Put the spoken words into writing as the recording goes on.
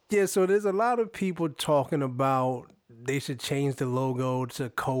Yeah, so there's a lot of people talking about they should change the logo to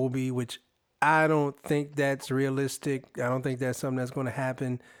Kobe, which I don't think that's realistic. I don't think that's something that's going to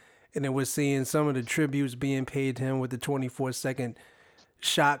happen. And then we're seeing some of the tributes being paid to him with the 24-second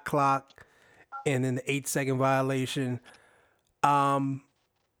shot clock and then the 8-second violation. Um,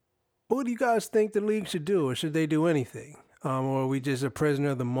 what do you guys think the league should do, or should they do anything? Or are we just a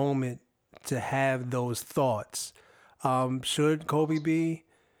prisoner of the moment to have those thoughts? Should Kobe be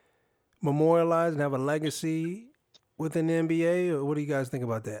memorialized and have a legacy within the NBA? Or what do you guys think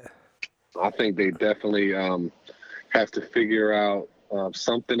about that? I think they definitely have to figure out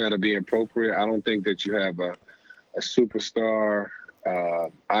something that'll be appropriate. I don't think that you have a superstar,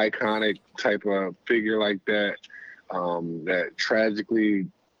 iconic type of figure like that, that tragically,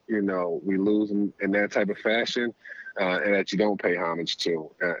 we lose in that type of fashion, and that you don't pay homage to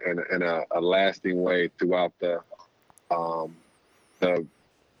in a lasting way throughout the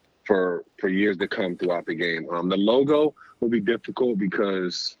for years to come throughout the game. The logo will be difficult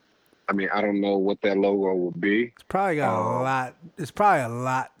because, I don't know what that logo will be. It's probably got a lot. It's probably a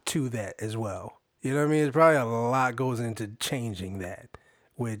lot to that as well. You know what I mean? It's probably a lot goes into changing that.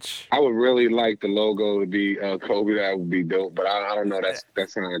 Which I would really like the logo to be Kobe. That would be dope. But I don't know.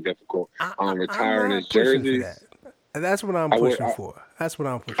 That's kind of difficult. Retiring his jerseys. That's what I'm pushing for. That's what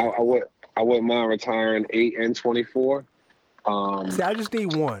I'm pushing. I wouldn't mind retiring 8 and 24. See, I just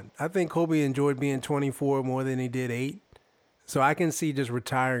need one. I think Kobe enjoyed being 24 more than he did 8. So I can see just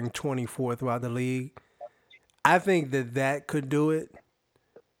retiring 24 throughout the league. I think that could do it.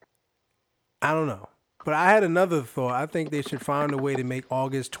 I don't know. But I had another thought. I think they should find a way to make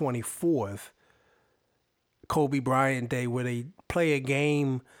August 24th Kobe Bryant Day, where they play a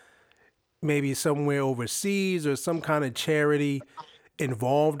game maybe somewhere overseas or some kind of charity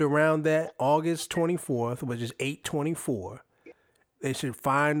involved around that. August 24th, which is 8/24. They should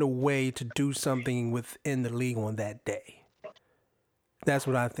find a way to do something within the league on that day. That's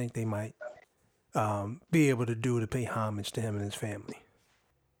what I think they might be able to do to pay homage to him and his family.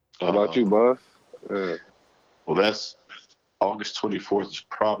 How about you, Buzz? Well, that's August 24th is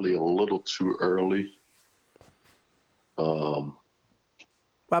probably a little too early. I'm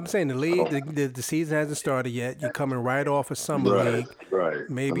saying the league, the season hasn't started yet. You're coming right off a summer league. Right.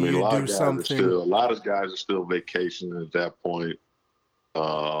 Maybe you do something. A lot of guys are still vacationing at that point.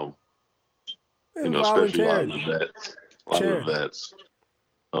 Especially a lot of the vets.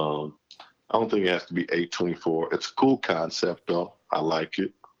 I don't think it has to be 8/24. It's a cool concept, though. I like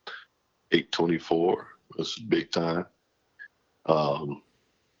it. 8/24. It's big time. But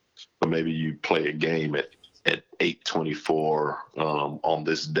maybe you play a game at 8/24 on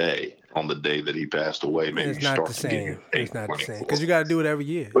this day, on the day that he passed away. Maybe it's not the same. It's not the same because you got to do it every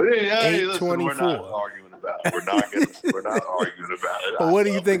year. But 8/24. We're not arguing about it. We're not arguing about it. But what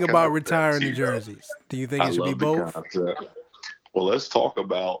do you think about retiring the jerseys? Do you think it should be both? Well, let's talk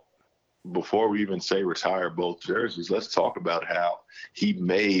about, before we even say retire both jerseys, let's talk about how he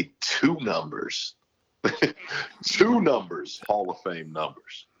made two numbers Hall of Fame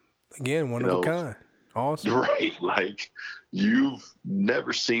numbers. Again, one of a kind. Awesome. Right. Like, you've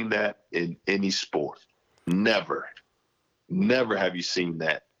never seen that in any sport. Never have you seen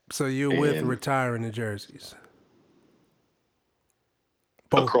that. So you're with retiring the jerseys?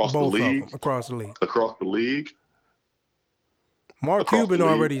 Across the league? Across the league. Across the league? Mark Cuban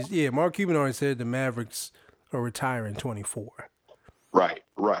already said the Mavericks are retiring 24. Right,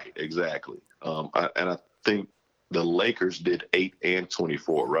 exactly. I think the Lakers did 8 and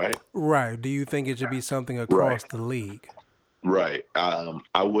 24, right? Right. Do you think it should be something across the league? Right.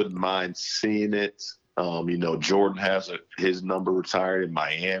 I wouldn't mind seeing it. Jordan has his number retired in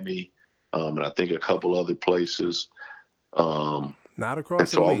Miami, and I think a couple other places. Not across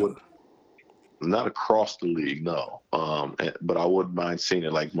the league. Not across the league, no. But I wouldn't mind seeing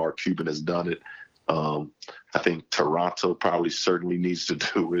it like Mark Cuban has done it. I think Toronto certainly needs to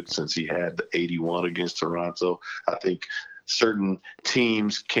do it since he had the 81 against Toronto. I think certain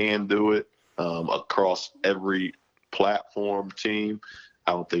teams can do it across every platform team.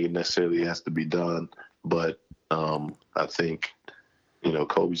 I don't think it necessarily has to be done, but I think,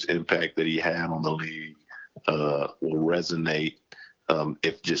 Kobe's impact that he had on the league will resonate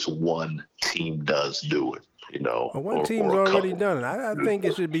if just one team does do it. One team's already done it. I think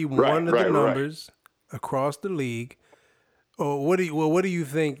it should be one of the numbers across the league. Or what do you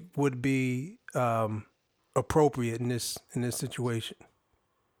think would be appropriate in this situation?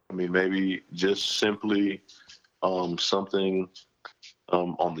 Maybe just simply something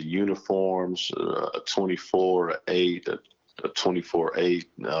on the uniforms, a 24/8, a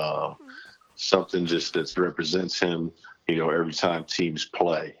 24/8, something just that represents him. Every time teams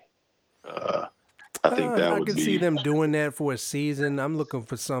play, I think that I would can see be. them doing that for a season. I'm looking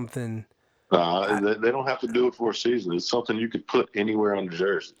for something. They don't have to do it for a season. It's something you could put anywhere on the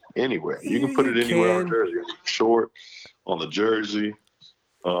jersey. Anywhere. You can put You it anywhere on the can. jersey. On the short, on the jersey.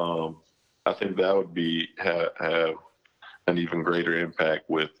 Um, I think that would be have an even greater impact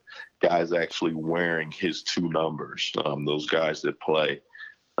with guys actually wearing his two numbers. Those guys that play.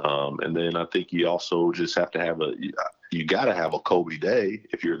 And then I think you also just have to have you got to have a Kobe day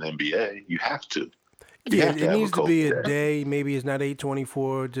if you're an NBA. You have to. You Yeah, have to it have a needs to Kobe be a day. day. Maybe it's not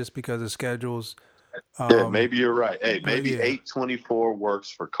 8/24 just because of schedules. Yeah, maybe you're right. Hey, But maybe yeah, 8/24 works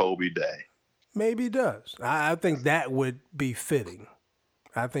for Kobe Day. maybe it does. I think that would be fitting.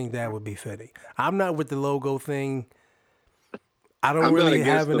 I think that would be fitting. I'm not with the logo thing. I don't I'm not really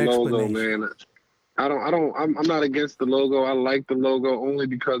have against an the logo, explanation. man. I'm not against the logo. I like the logo only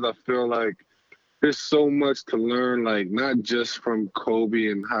because I feel like there's so much to learn, like not just from Kobe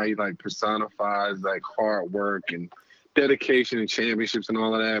and how he like personifies like hard work and dedication and championships and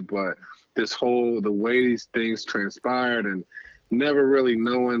all of that, but the way these things transpired and never really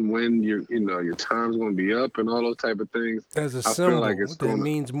knowing when your time's going to be up and all those type of things. As a I feel like symbol it's that going to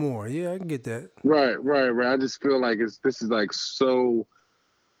means more. Yeah, I can get that. right. I just feel like this is like so.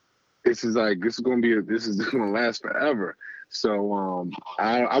 This is this is going to last forever. So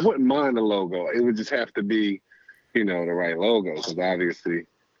I wouldn't mind the logo. It would just have to be, the right logo because obviously.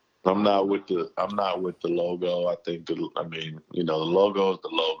 I'm not with the logo. The logo is the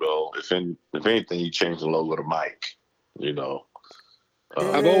logo. If anything, you change the logo to Mike. You know.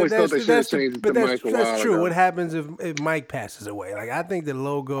 I've Yeah, always thought they should have changed it to Mike a that's while true. ago. What happens if Mike passes away? Like I think the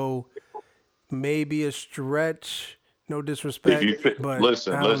logo may be a stretch. No If disrespect, you but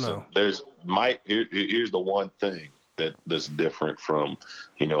listen, I don't know. there's Mike. Here's the one thing that's different from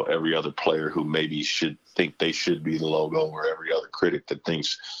every other player who maybe should think they should be the logo, or every other critic that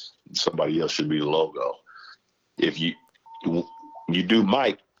thinks somebody else should be the logo. If you do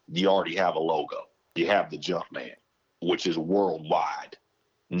Mike, you already have a logo. You have the Jumpman, which is worldwide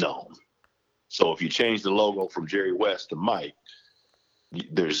known. So if you change the logo from Jerry West to Mike,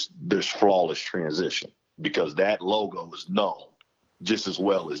 there's flawless transition because that logo is known just as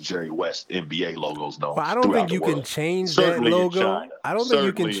well as Jerry West NBA logos known Well, I don't throughout think the you can world. change that Certainly in logo. China. I don't think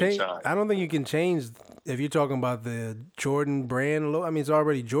you can Certainly in change. China. I don't think you can change if you're talking about the Jordan brand logo. I mean, it's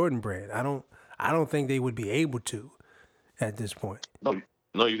already Jordan brand. I don't think they would be able to at this point.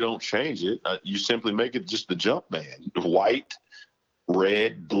 No, you don't change it. You simply make it just the Jumpman, white,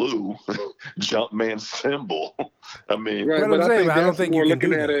 red, blue, Jumpman symbol. I mean, Right, What but I'm I saying, think but I don't that's think you more can looking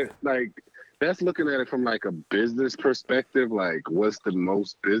do at that. it like that's looking at it from like a business perspective, like what's the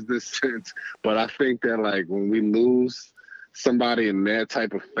most business sense. But I think that like when we lose somebody in that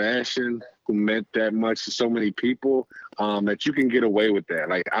type of fashion who meant that much to so many people, that you can get away with that.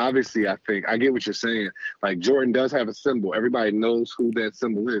 Like obviously I think I get what you're saying. Like Jordan does have a symbol. Everybody knows who that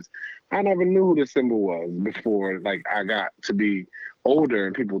symbol is. I never knew who the symbol was before like I got to be older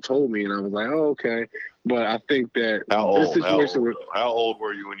and people told me and I was like, oh, okay. But I think that this situation how old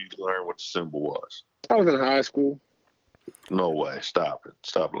were you when you learned what the symbol was? I was in high school. No way. Stop it.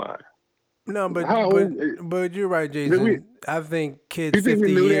 Stop lying. No, How old? but you're right, Did we? Jason. I think kids You think we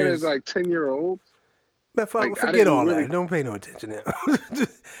 50 knew that as years. like 10-year-olds? But Like I forget didn't all really. that. Don't pay no attention now.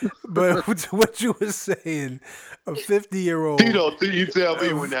 But what you were saying, a 50-year-old. You tell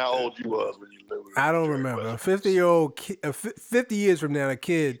me how old you was when you lived with I don't Jerry remember. A West. 50-year-old, 50 years from now, a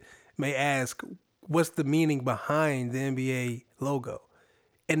kid may ask, "What's the meaning behind the NBA logo?"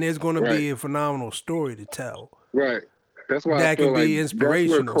 And there's going to Right, be a phenomenal story to tell right. That's why I that feel can like be that's where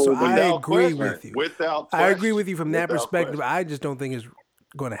inspirational. So Kobe. I Without agree question. with you. Without I agree with question. you from that Without perspective. question. I just don't think it's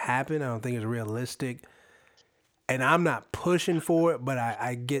going to happen. I don't think it's realistic. And I'm not pushing for it, but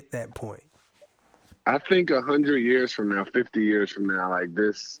I get that point. I think 100 years from now, 50 years from now, like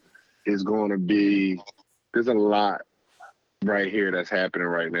this is going to be. There's a lot right here that's happening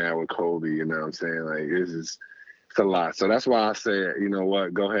right now with Kobe. You know what I'm saying? Like it's a lot. So that's why I say, you know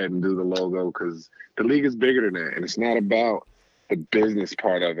what, go ahead and do the logo because the league is bigger than that, and it's not about the business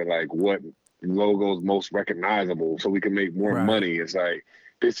part of it, like what logo is most recognizable, so we can make more Right. money. It's like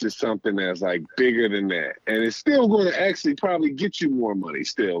this is something that's like bigger than that, and it's still going to actually probably get you more money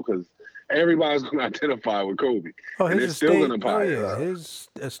still because everybody's going to identify with Kobe, Oh, and his it's still going estate. to Oh buy it. yeah, his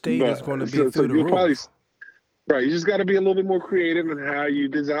estate is going to But be so through the you'll probably. roof. Right, you just got to be a little bit more creative in how you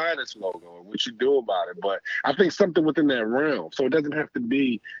design this logo and what you do about it. But I think something within that realm, so it doesn't have to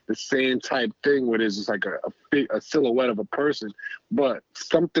be the same type thing where it's just like a silhouette of a person, but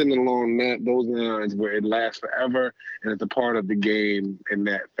something along those lines where it lasts forever and it's a part of the game in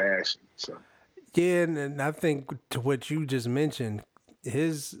that fashion. So Yeah, and I think to what you just mentioned,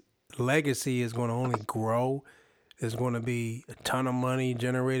 his legacy is going to only grow. There's going to be a ton of money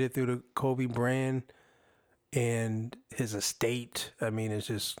generated through the Kobe brand and his estate. I mean,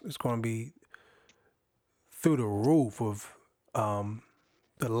 it's going to be through the roof of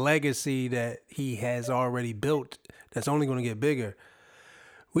the legacy that he has already built. That's only going to get bigger.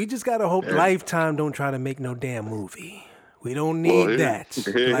 We just got to hope Lifetime don't try to make no damn movie. We don't need that.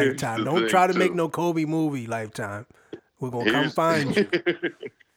 Lifetime. Don't try to make no Kobe movie, Lifetime. We're going to come find you.